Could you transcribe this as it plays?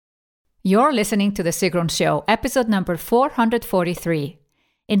You're listening to The Sigrun Show, episode number 443.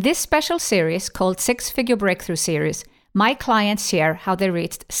 In this special series called Six-Figure Breakthrough Series, my clients share how they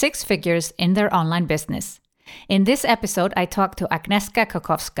reached six figures in their online business. In this episode, I talked to Agnieszka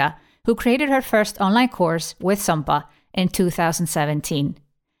Gaczkowska, who created her first online course with SOMBA in 2017.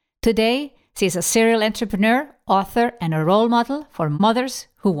 Today, she's a serial entrepreneur, author, and a role model for mothers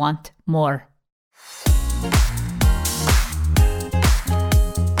who want more.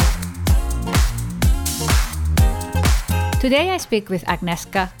 Today I speak with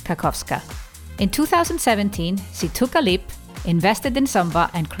Agnieszka Gaczkowska. In 2017, she took a leap, invested in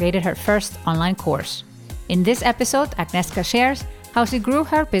SOMBA, and created her first online course. In this episode, Agnieszka shares how she grew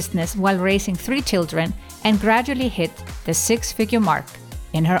her business while raising 3 children and gradually hit the six-figure mark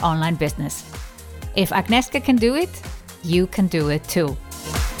in her online business. If Agnieszka can do it, you can do it too.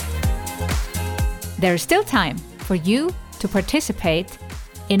 There is still time for you to participate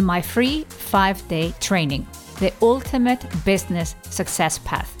in my free 5-day training, The Ultimate Business Success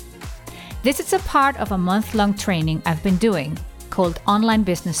Path. This is a part of a month-long training I've been doing called Online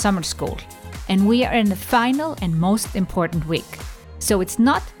Business Summer School, and we are in the final and most important week. So it's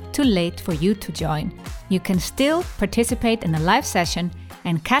not too late for you to join. You can still participate in the live session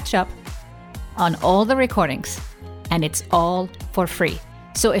and catch up on all the recordings, and it's all for free.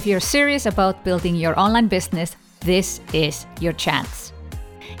 So if you're serious about building your online business, this is your chance.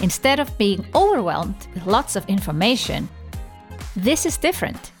 Instead of being overwhelmed with lots of information, this is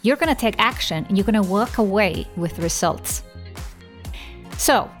different. You're going to take action and you're going to walk away with results.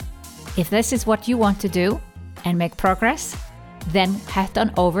 So, if this is what you want to do and make progress, then head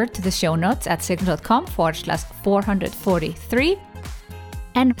on over to the show notes at sigrun.com/443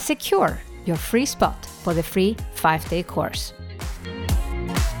 and secure your free spot for the free 5-day course.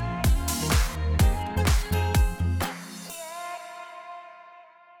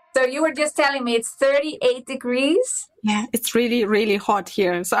 So you were just telling me it's 38 degrees? Yeah, it's really, really hot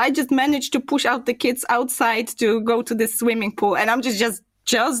here. So I just managed to push out the kids outside to go to the swimming pool. And I'm just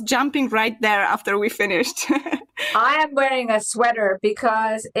jumping right there after we finished. I am wearing a sweater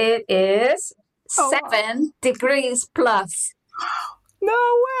because it is 7 degrees plus. No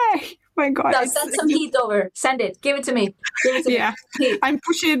way. My God. No, send some heat over. Send it. Give it to me. Yeah. Me. I'm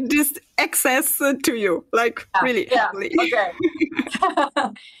pushing this excess to you, really heavily. Okay.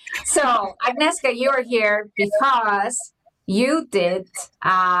 So, Agnieszka, you're here because you did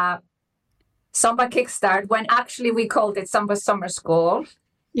SOMBA Kickstart when actually we called it SOMBA Summer School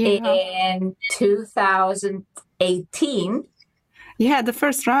in 2018. Yeah, the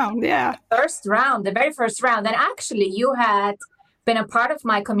first round, the very first round. And actually, you had been a part of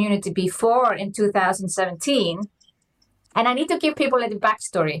my community before in 2017. And I need to give people a little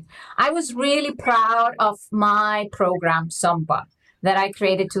backstory. I was really proud of my program, SOMBA, that I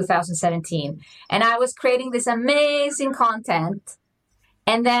created 2017. And I was creating this amazing content.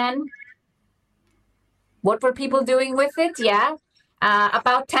 And then what were people doing with it?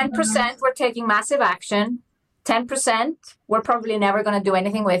 About 10% were taking massive action. 10% were probably never going to do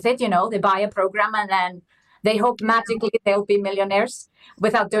anything with it. You know, they buy a program and then they hope magically they'll be millionaires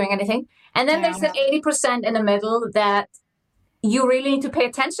without doing anything. And then there's the 80% in the middle that you really need to pay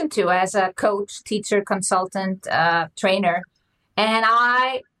attention to as a coach, teacher, consultant, trainer. And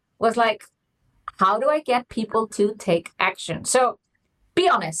I was like, how do I get people to take action? So be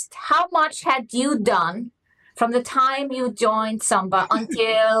honest, how much had you done from the time you joined SOMBA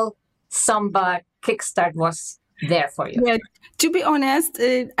until SOMBA Kickstart was there for you? Yeah, to be honest,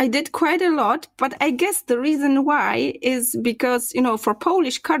 I did quite a lot, but I guess the reason why is because, for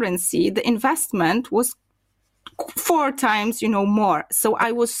Polish currency, the investment was 4 times, more. So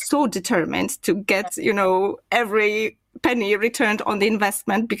I was so determined to get, every penny returned on the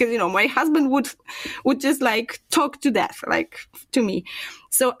investment because, my husband would just talk to death, to me.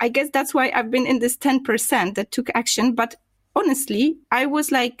 So I guess that's why I've been in this 10% that took action. But honestly, I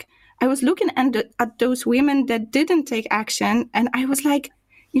was looking at those women that didn't take action, and I was like,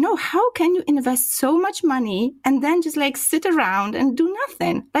 how can you invest so much money and then just sit around and do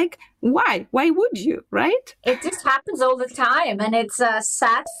nothing? Why? Why would you, right? It just happens all the time. And it's a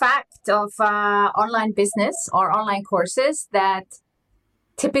sad fact of online business or online courses that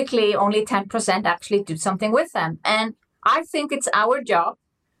typically only 10% actually do something with them. And I think it's our job,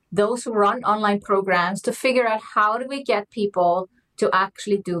 those who run online programs, to figure out how do we get people to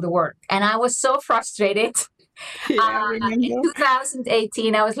actually do the work. And I was so frustrated. In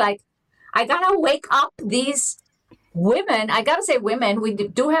 2018, I was like, I gotta wake up these women. I gotta say women. We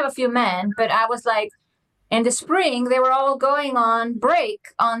do have a few men, but I was like, in the spring, they were all going on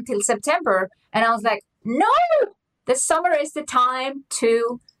break until September. And I was like, no, the summer is the time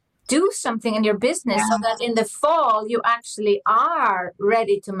to do something in your business so that in the fall you actually are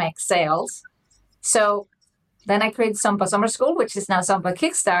ready to make sales. So then I created SOMBA Summer School, which is now SOMBA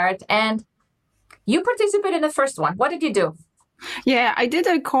Kickstart, and you participated in the first one. What did you do? Yeah, I did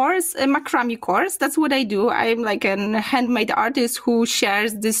a course, a macrame course. That's what I do. I'm like a handmade artist who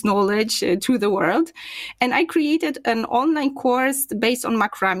shares this knowledge to the world. And I created an online course based on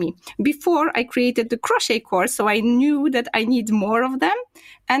macrame. Before I created the crochet course, so I knew that I need more of them.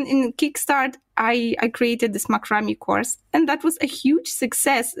 And in Kickstart, I created this macrame course, and that was a huge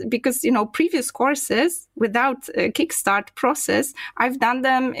success because, previous courses without a Kickstart process, I've done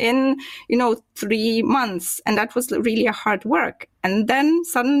them in, 3 months, and that was really a hard work. And then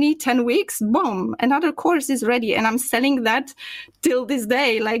suddenly 10 weeks, boom, another course is ready, and I'm selling that till this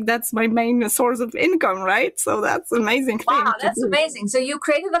day. Like that's my main source of income, right? So that's amazing thing. Wow, that's amazing. So you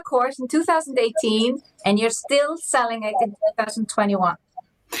created a course in 2018, and you're still selling it in 2021.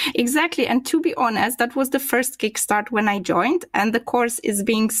 Exactly. And to be honest, that was the first Kickstart when I joined, and the course is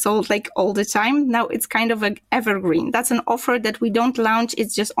being sold like all the time. Now it's kind of an evergreen. That's an offer that we don't launch.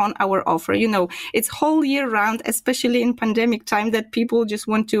 It's just on our offer. It's whole year round, especially in pandemic time, that people just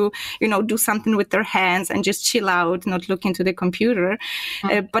want to, do something with their hands and just chill out, not look into the computer.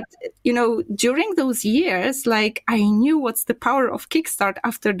 But during those years, like I knew what's the power of Kickstart.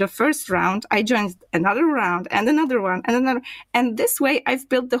 After the first round, I joined another round and another one and another. And this way I've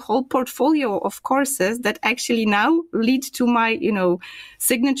built the whole portfolio of courses that actually now lead to my,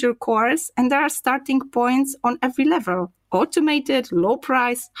 signature course. And there are starting points on every level: automated, low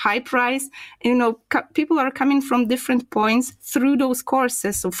price, high price. People are coming from different points through those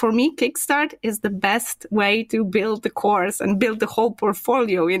courses. So for me, Kickstart is the best way to build the course and build the whole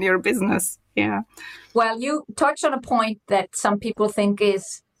portfolio in your business. Yeah. Well, you touched on a point that some people think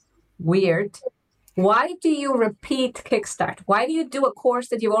is weird. Why do you repeat Kickstart? Why do you do a course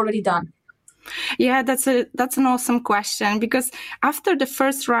that you've already done? Yeah, that's an awesome question, because after the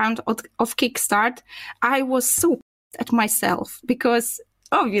first round of Kickstart, I was so at myself because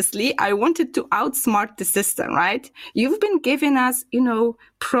obviously I wanted to outsmart the system, right? You've been giving us,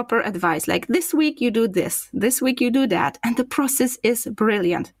 proper advice. Like this week you do this week you do that. And the process is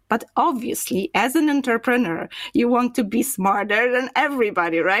brilliant. But obviously, as an entrepreneur, you want to be smarter than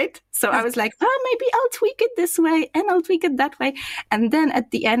everybody, right? So I was like, maybe I'll tweak it this way and I'll tweak it that way. And then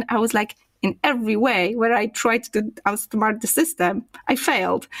at the end, I was like, in every way where I tried to outsmart the system, I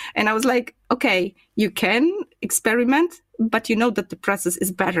failed. And I was like, okay, you can experiment, but you know that the process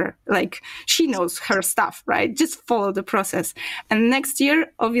is better. Like she knows her stuff, right? Just follow the process. And next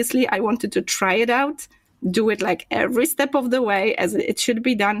year, obviously, I wanted to try it out, do it like every step of the way as it should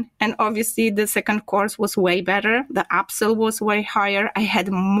be done. And obviously the second course was way better. The upsell was way higher. I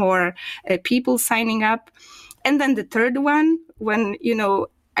had more people signing up. And then the third one, when,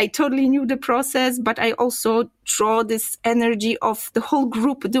 I totally knew the process, but I also draw this energy of the whole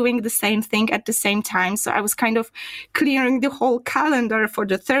group doing the same thing at the same time. So I was kind of clearing the whole calendar for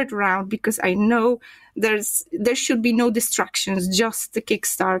the third round because I know there should be no distractions, just the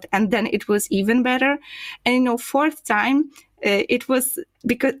Kickstart. And then it was even better. And, fourth time, it was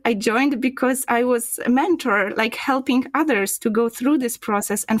because I joined because I was a mentor, like helping others to go through this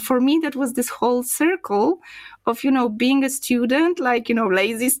process. And for me, that was this whole circle of, being a student, like,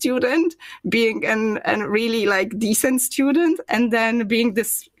 lazy student, being a really like decent student, and then being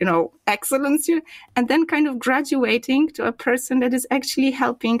this, excellent student, and then kind of graduating to a person that is actually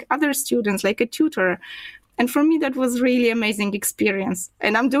helping other students, like a tutor. And for me, that was really amazing experience.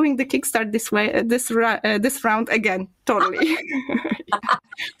 And I'm doing the Kickstart this way, this round again, totally.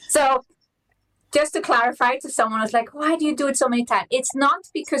 So just to clarify to someone who's like, why do you do it so many times? It's not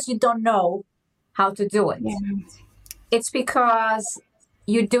because you don't know how to do it. Yeah. It's because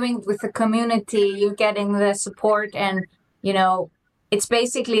you're doing it with the community, you're getting the support, and, it's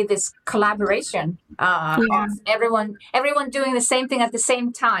basically this collaboration of everyone doing the same thing at the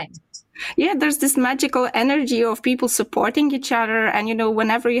same time. Yeah, there's this magical energy of people supporting each other. And,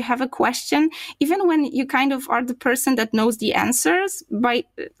 whenever you have a question, even when you kind of are the person that knows the answers, by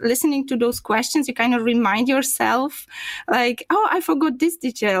listening to those questions, you kind of remind yourself like, oh, I forgot this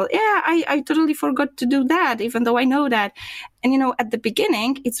detail. Yeah, I totally forgot to do that, even though I know that. And, at the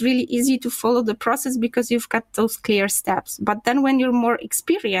beginning, it's really easy to follow the process because you've got those clear steps. But then when you're more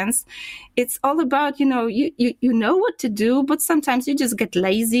experienced, it's all about, you know what to do, but sometimes you just get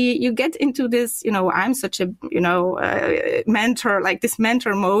lazy. You get into this, I'm such a, mentor, like this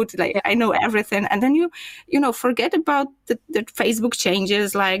mentor mode, like I know everything. And then you forget about the Facebook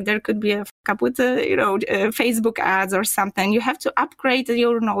changes. Like there could be a fuck up with the, Facebook ads or something. You have to upgrade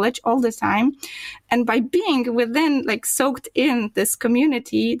your knowledge all the time. And by being within, like soaked in this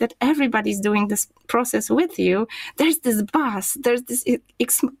community that everybody's doing this process with you, there's this buzz, there's this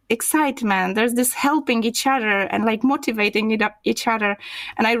excitement, there's this helping each other and like motivating each other.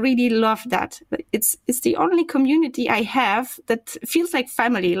 And I really love that. It's the only community I have that feels like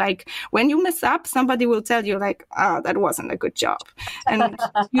family. Like when you mess up, somebody will tell you like, oh, that wasn't a good job. And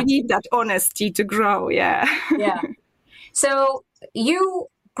you need that honesty to grow. Yeah. Yeah. So you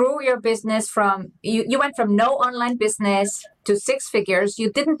grew your business from, you went from no online business to 6 figures.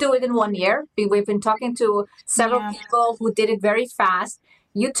 You didn't do it in 1 year. We've been talking to several people who did it very fast.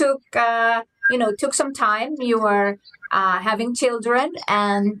 You took, took some time. You were having children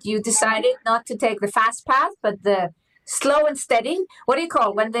and you decided not to take the fast path, but the slow and steady. What do you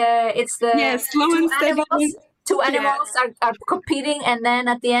call when slow and steady. Two animals are competing, and then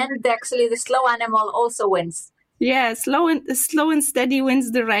at the end, actually, the slow animal also wins. Yeah, slow and steady wins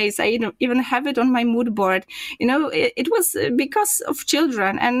the race. I even have it on my mood board. It was because of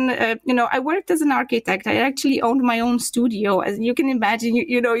children. And, I worked as an architect. I actually owned my own studio. As you can imagine,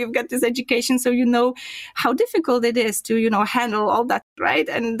 you've got this education, so you know how difficult it is to, handle all that, right?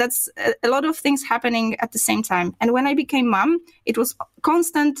 And that's a lot of things happening at the same time. And when I became mom, it was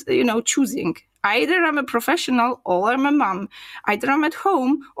constant, choosing. Either I'm a professional or I'm a mom. Either I'm at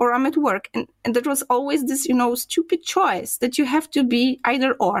home or I'm at work. And that was always this, stupid choice that you have to be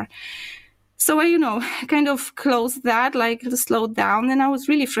either or. So I, kind of closed that, like slowed down. And I was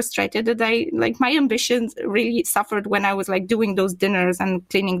really frustrated that my ambitions really suffered when I was like doing those dinners and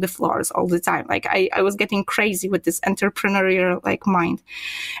cleaning the floors all the time. Like I was getting crazy with this entrepreneurial like mind.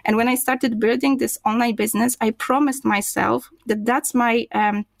 And when I started building this online business, I promised myself that that's my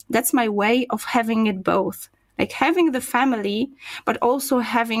way of having it both, like having the family, but also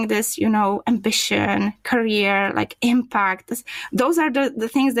having this, ambition, career, like impact. Those are the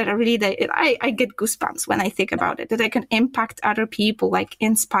things that are really, I get goosebumps when I think about it, that I can impact other people, like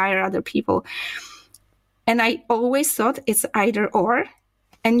inspire other people. And I always thought it's either or.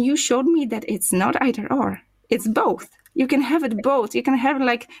 And you showed me that it's not either or, it's both. You can have it both. You can have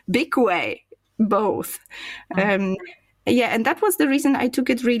like big way, both. And that was the reason I took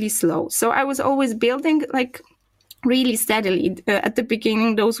it really slow. So I was always building like really steadily. At the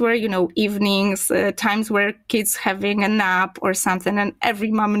beginning, those were, evenings, times where kids having a nap or something. And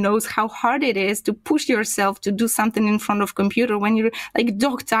every mom knows how hard it is to push yourself to do something in front of computer when you're like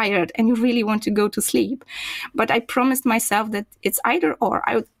dog tired and you really want to go to sleep. But I promised myself that it's either or.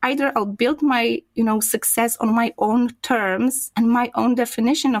 I'll build my, success on my own terms and my own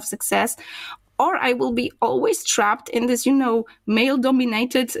definition of success, or I will be always trapped in this,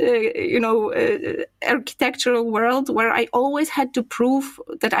 male-dominated, architectural world where I always had to prove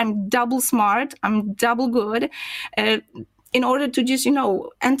that I'm double smart, I'm double good, in order to just,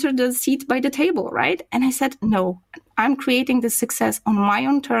 enter the seat by the table, right? And I said, no, I'm creating this success on my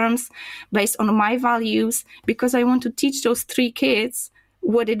own terms, based on my values, because I want to teach those 3 kids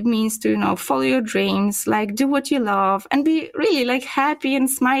what it means to, follow your dreams, like do what you love and be really like happy and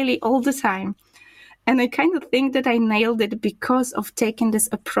smiley all the time. And I kind of think that I nailed it because of taking this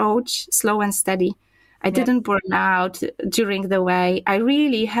approach, slow and steady. I didn't burn out during the way. I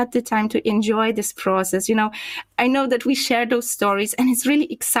really had the time to enjoy this process. I know that we share those stories and it's really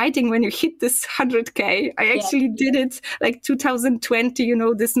exciting when you hit this 100K. I actually did it like 2020,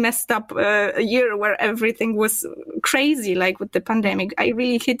 this messed up year where everything was crazy, like with the pandemic. I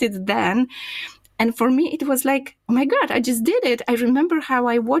really hit it then. And for me, it was like, oh my God, I just did it. I remember how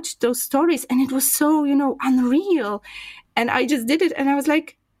I watched those stories and it was so, unreal. And I just did it. And I was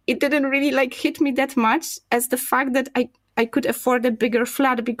like, it didn't really like hit me that much as the fact that I could afford a bigger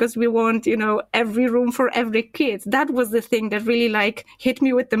flat because we want, every room for every kid. That was the thing that really like hit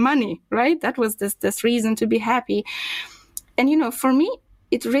me with the money, right? That was this reason to be happy. And, for me,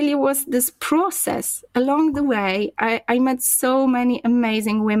 it really was this process along the way. I met so many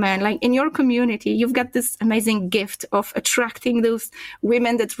amazing women. Like in your community, you've got this amazing gift of attracting those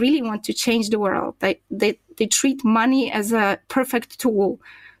women that really want to change the world. They treat money as a perfect tool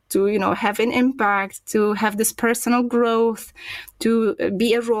to, have an impact, to have this personal growth, to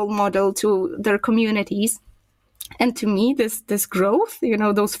be a role model to their communities. And to me, this growth,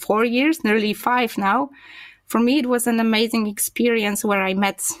 those 4 years, nearly 5 now, for me, it was an amazing experience where I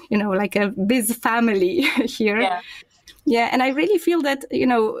met, like a biz family here. Yeah. And I really feel that,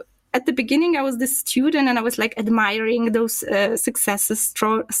 at the beginning, I was the student and I was like admiring those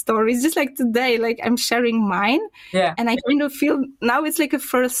stories, just like today, like I'm sharing mine. Yeah. And I kind of feel now it's like a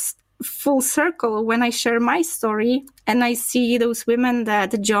full circle when I share my story and I see those women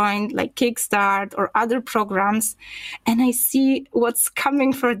that joined like Kickstart or other programs, and I see what's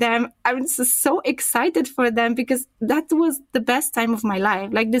coming for them. I'm just so excited for them, because that was the best time of my life,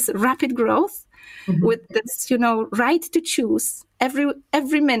 like this rapid growth with this, right to choose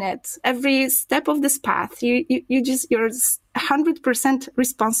every minute, every step of this path. You're 100%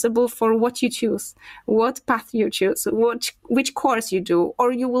 responsible for what you choose, what path you choose, which course you do,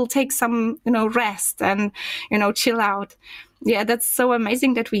 or you will take some, rest and, chill out. Yeah, that's so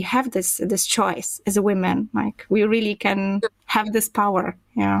amazing that we have this choice as a women. Like, we really can have this power.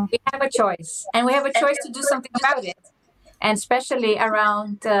 Yeah, we have a choice, and we have a choice to do something about it, and especially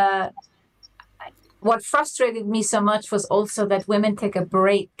around. What frustrated me so much was also that women take a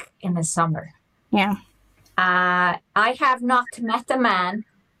break in the summer. Yeah. I have not met a man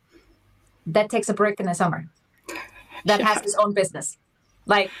that takes a break in the summer that has his own business.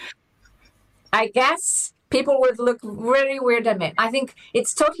 Like, I guess people would look very weird at me. I think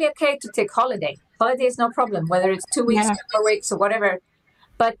it's totally okay to take holiday. Holiday is no problem, whether it's 2 weeks, 4 weeks, or whatever.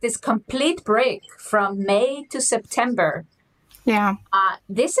 But this complete break from May to September,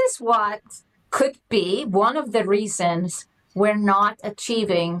 this is what could be one of the reasons we're not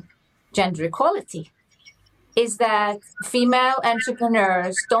achieving gender equality, is that female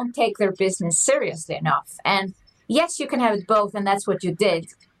entrepreneurs don't take their business seriously enough. And yes, you can have it both, and that's what you did.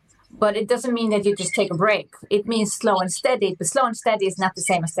 But it doesn't mean that you just take a break. It means slow and steady, but slow and steady is not the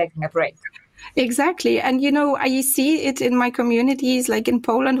same as taking a break. Exactly. And, I see it in my communities. Like in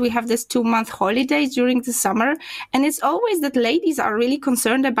Poland, we have this 2-month holidays during the summer. And it's always that ladies are really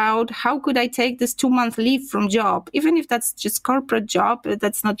concerned about how could I take this 2-month leave from job, even if that's just corporate job,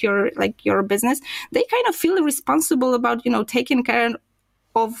 that's not your business. They kind of feel responsible about, taking care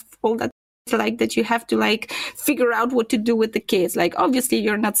of all that. Like that you have to figure out what to do with the kids. Like, obviously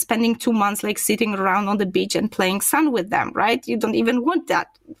you're not spending 2 months sitting around on the beach and playing sun with them, right? You don't even want that.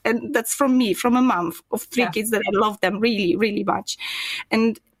 And that's from a mom of 3 kids that I love them really, really much.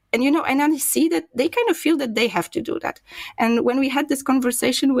 And and I see that they kind of feel that they have to do that. And when we had this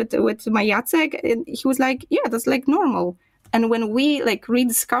conversation with my Jacek, he was like, yeah, that's normal. And when we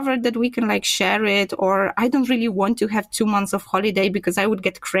rediscovered that we can share it, or I don't really want to have 2 months of holiday because I would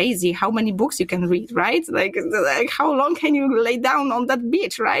get crazy. How many books you can read, right? Like how long can you lay down on that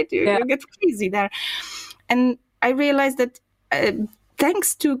beach, right? You get crazy there. And I realized that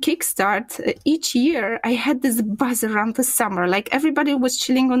thanks to Kickstart, each year I had this buzz around the summer. Everybody was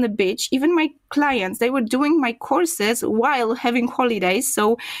chilling on the beach. Even my clients, they were doing my courses while having holidays.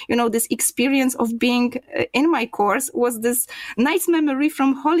 So, this experience of being in my course was this nice memory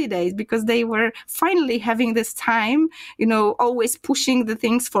from holidays, because they were finally having this time, always pushing the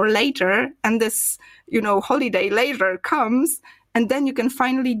things for later. And this, holiday later comes. And then you can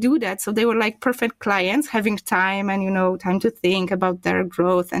finally do that. So they were perfect clients, having time and, time to think about their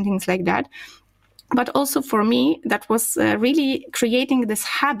growth and things like that. But also for me, that was really creating this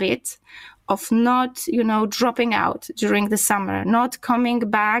habit of not, dropping out during the summer, not coming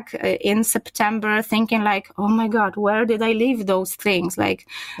back in September thinking oh my God, where did I leave those things?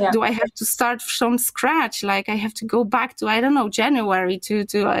 Do I have to start from scratch? I have to go back to, January to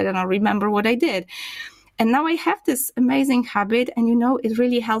remember what I did. And now I have this amazing habit, and it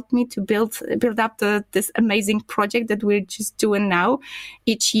really helped me to build up this amazing project that we're just doing now.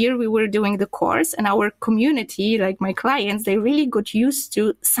 Each year we were doing the course, and our community, my clients, they really got used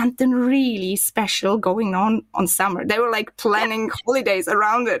to something really special going on summer. They were planning holidays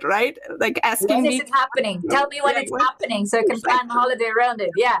around it, right? Asking me, when is it happening? Tell me when it's happening so I can plan a holiday around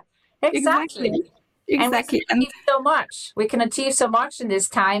it. Yeah, exactly. And we can achieve so much. We can achieve so much in this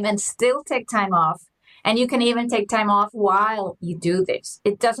time and still take time off. And you can even take time off while you do this.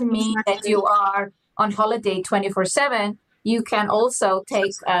 It doesn't mean that you are on holiday 24/7. You can also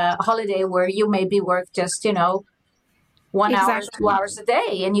take a holiday where you maybe work just, 1 hour, 2 hours a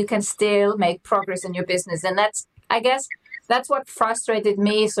day, and you can still make progress in your business. And I guess that's what frustrated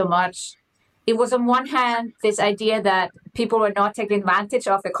me so much. It was on one hand, this idea that people were not taking advantage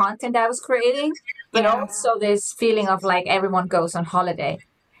of the content I was creating, but also this feeling of everyone goes on holiday.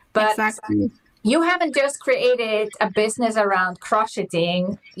 But you haven't just created a business around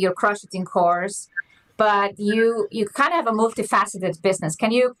crocheting, your crocheting course, but you kind of have a multifaceted business.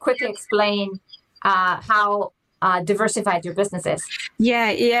 Can you quickly explain how diversified your businesses.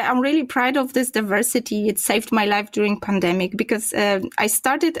 Yeah, I'm really proud of this diversity. It saved my life during pandemic because I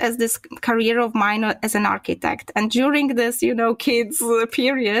started as this career of mine as an architect. And during this, kids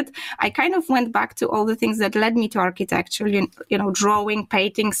period, I kind of went back to all the things that led me to architecture, drawing,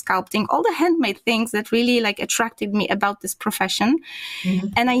 painting, sculpting, all the handmade things that really like attracted me about this profession. Mm-hmm.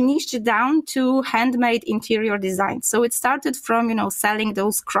 And I niched it down to handmade interior design. So it started from, selling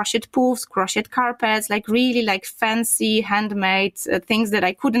those crochet poofs, crochet carpets, like really like fancy handmade things that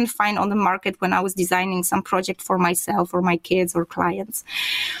I couldn't find on the market when I was designing some project for myself or my kids or clients.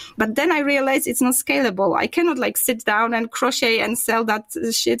 But then I realized it's not scalable. I cannot like sit down and crochet and sell that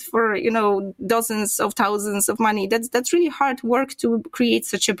shit for, dozens of thousands of money. That's really hard work to create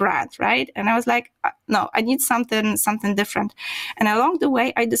such a brand, right? And I was like, no, I need something different. And along the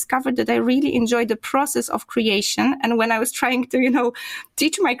way, I discovered that I really enjoyed the process of creation. And when I was trying to,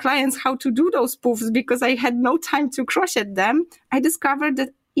 teach my clients how to do those poofs because I had no time to crochet them, I discovered that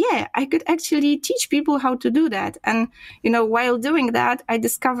I could actually teach people how to do that. And, while doing that, I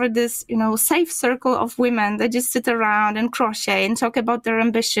discovered this, safe circle of women that just sit around and crochet and talk about their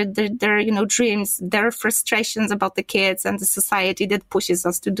ambition, their dreams, their frustrations about the kids and the society that pushes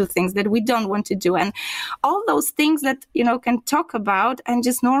us to do things that we don't want to do. And all those things that, can talk about and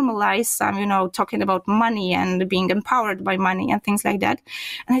just normalize some, talking about money and being empowered by money and things like that.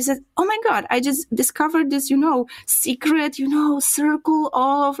 And I said, oh my God, I just discovered this, secret, circle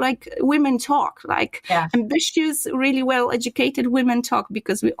of like women talk, like ambitious, really well-educated women talk,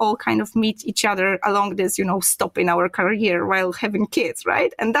 because we all kind of meet each other along this, stop in our career while having kids,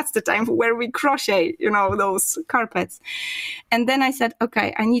 right? And that's the time where we crochet, those carpets. And then I said,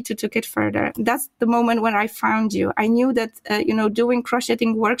 okay, I need to take it further. That's the moment when I found you. I knew that, doing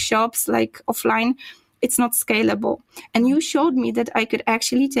crocheting workshops like offline, it's not scalable. And you showed me that I could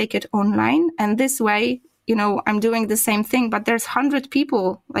actually take it online. And this way, I'm doing the same thing, but there's 100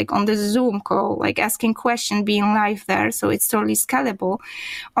 people like on the Zoom call, like asking questions, being live there. So it's totally scalable.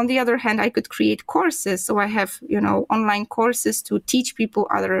 On the other hand, I could create courses. So I have, online courses to teach people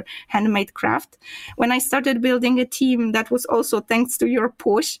other handmade craft. When I started building a team, that was also thanks to your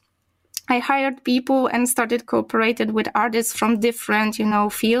push. I hired people and started cooperated with artists from different,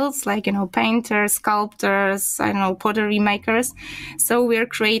 fields, like, painters, sculptors, pottery makers. So we're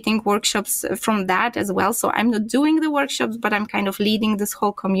creating workshops from that as well. So I'm not doing the workshops, but I'm kind of leading this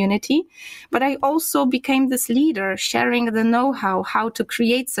whole community. But I also became this leader, sharing the know-how, how to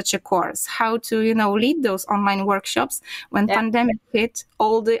create such a course, how to, lead those online workshops. When pandemic hit,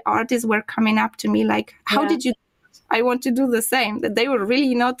 all the artists were coming up to me like, how did you I want to do the same. That they were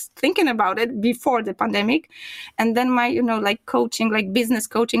really not thinking about it before the pandemic. And then my, coaching, like business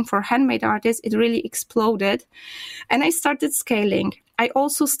coaching for handmade artists, it really exploded. And I started scaling. I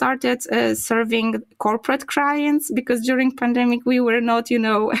also started serving corporate clients because during pandemic, we were not,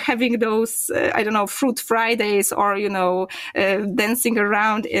 having those, Fruit Fridays or, dancing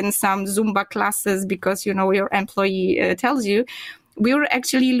around in some Zumba classes because, your employee tells you. We were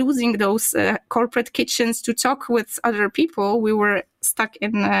actually losing those corporate kitchens to talk with other people. We were stuck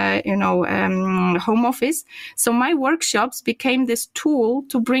in, home office. So my workshops became this tool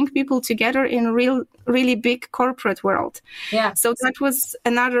to bring people together in really big corporate world. Yeah. So that was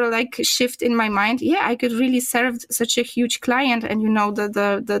another shift in my mind. Yeah, I could really serve such a huge client, and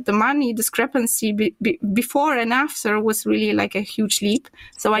the money discrepancy before and after was really like a huge leap.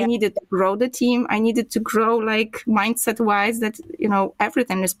 So I needed to grow the team. I needed to grow mindset wise that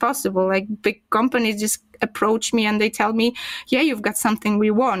everything is possible. Like big companies just approach me and they tell me, yeah, you've got something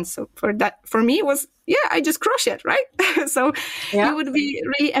we want. So for me it was, I just crochet, right? So you would be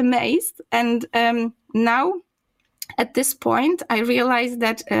really amazed. And now at this point, I realized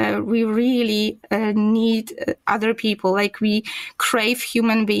that we really need other people. Like we crave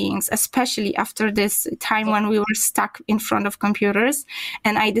human beings, especially after this time when we were stuck in front of computers.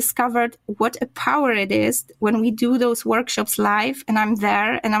 And I discovered what a power it is when we do those workshops live and I'm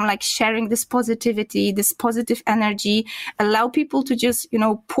there and I'm sharing this positivity, this positive energy, allow people to just,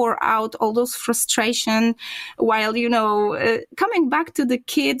 pour out all those frustration while, coming back to the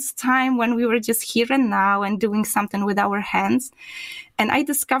kids' time when we were just here and now and doing something with our hands. And I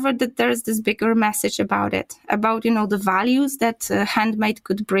discovered that there's this bigger message about it, about, the values that handmade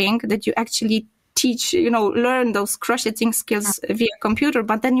could bring, that you actually teach, learn those crocheting skills via computer,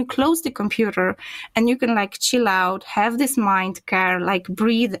 but then you close the computer and you can chill out, have this mind care,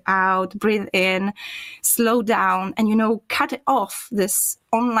 breathe out, breathe in, slow down, and, cut off this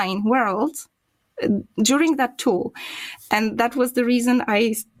online world during that tool. And that was the reason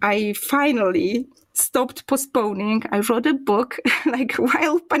I finally stopped postponing. I wrote a book like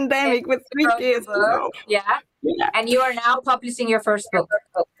while pandemic with 3 kids. Yeah. And you are now publishing your first book.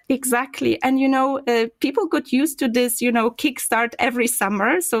 Exactly. And, people got used to this, Kickstart every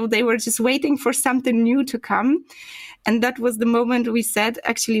summer. So they were just waiting for something new to come. And that was the moment we said,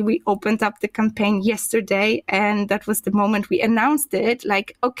 actually, we opened up the campaign yesterday. And that was the moment we announced it.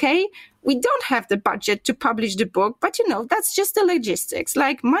 Like, okay, we don't have the budget to publish the book, but that's just the logistics.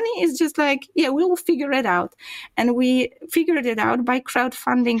 Like money is just like, yeah, we will figure it out. And we figured it out by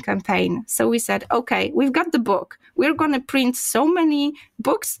crowdfunding campaign. So we said, okay, we've got the book. We're going to print so many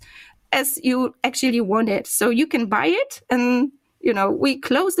books as you actually want it. So you can buy it. And, we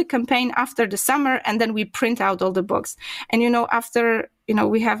close the campaign after the summer and then we print out all the books. And, after,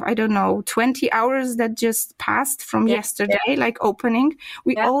 we have, 20 hours that just passed from yesterday, like opening,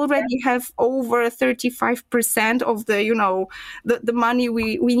 we already have over 35% of the, the money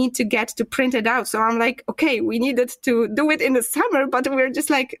we need to get to print it out. So I'm like, okay, we needed to do it in the summer, but we're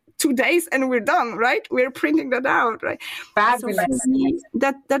just like 2 days and we're done, right? We're printing that out, right? Fabulous. So for me,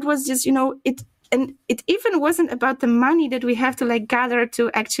 that was just, and it even wasn't about the money that we have to gather to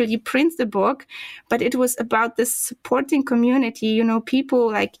actually print the book, but it was about the supporting community,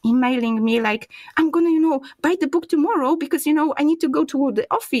 people emailing me I'm going to, buy the book tomorrow because, I need to go to the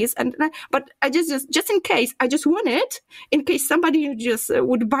office. But I just in case, I just want it, in case somebody just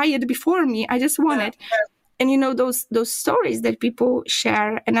would buy it before me. I just want it. And, those stories that people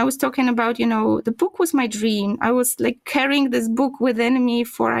share. And I was talking about, the book was my dream. I was carrying this book within me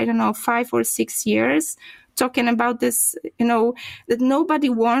for, 5 or 6 years, talking about this, that nobody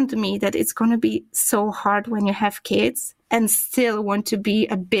warned me that it's going to be so hard when you have kids and still want to be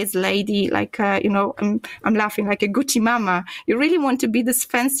a biz lady. I'm laughing like a Gucci mama. You really want to be this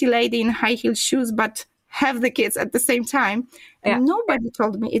fancy lady in high heel shoes, but have the kids at the same time. And nobody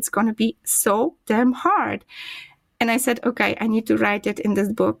told me it's going to be so damn hard. And I said, okay, I need to write it in this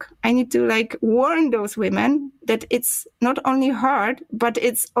book. I need to warn those women that it's not only hard, but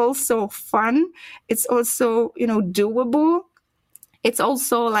it's also fun. It's also, doable. It's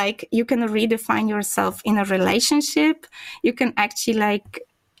also you can redefine yourself in a relationship. You can actually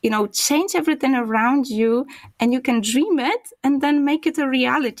change everything around you and you can dream it and then make it a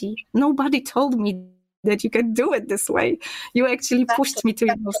reality. Nobody told me that you can do it this way. You actually pushed me to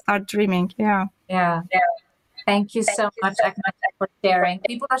start dreaming. Yeah. Thank you so much, Agnieszka, for sharing.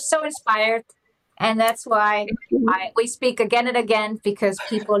 People are so inspired, and that's why we speak again and again, because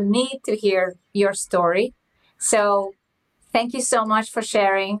people need to hear your story. So thank you so much for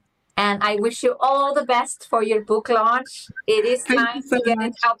sharing, and I wish you all the best for your book launch. It is time to get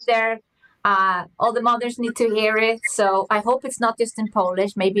it out there. All the mothers need to hear it. So I hope it's not just in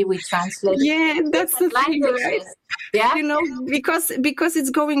Polish. Maybe we translate. Yeah, that's the thing, right? Yeah. Because it's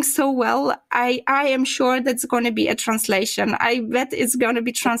going so well, I am sure that's going to be a translation. I bet it's going to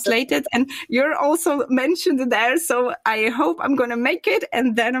be translated, and you're also mentioned there. So I hope I'm going to make it,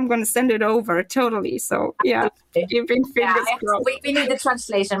 and then I'm going to send it over totally. So yeah, keeping fingers crossed. We need the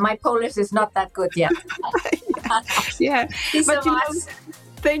translation. My Polish is not that good yet. Yeah. Thank you so much.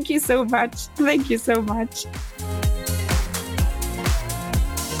 Thank you so much. Thank you so much.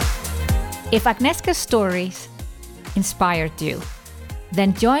 If Agnieszka's stories inspired you,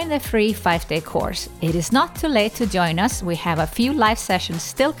 then join the free 5-day course. It is not too late to join us. We have a few live sessions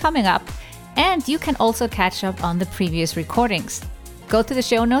still coming up, and you can also catch up on the previous recordings. Go to the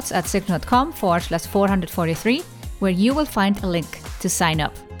show notes at sigrun.com/443, where you will find a link to sign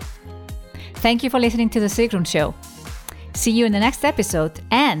up. Thank you for listening to The Sigrun Show. See you in the next episode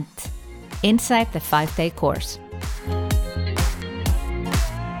and inside the 5-day course.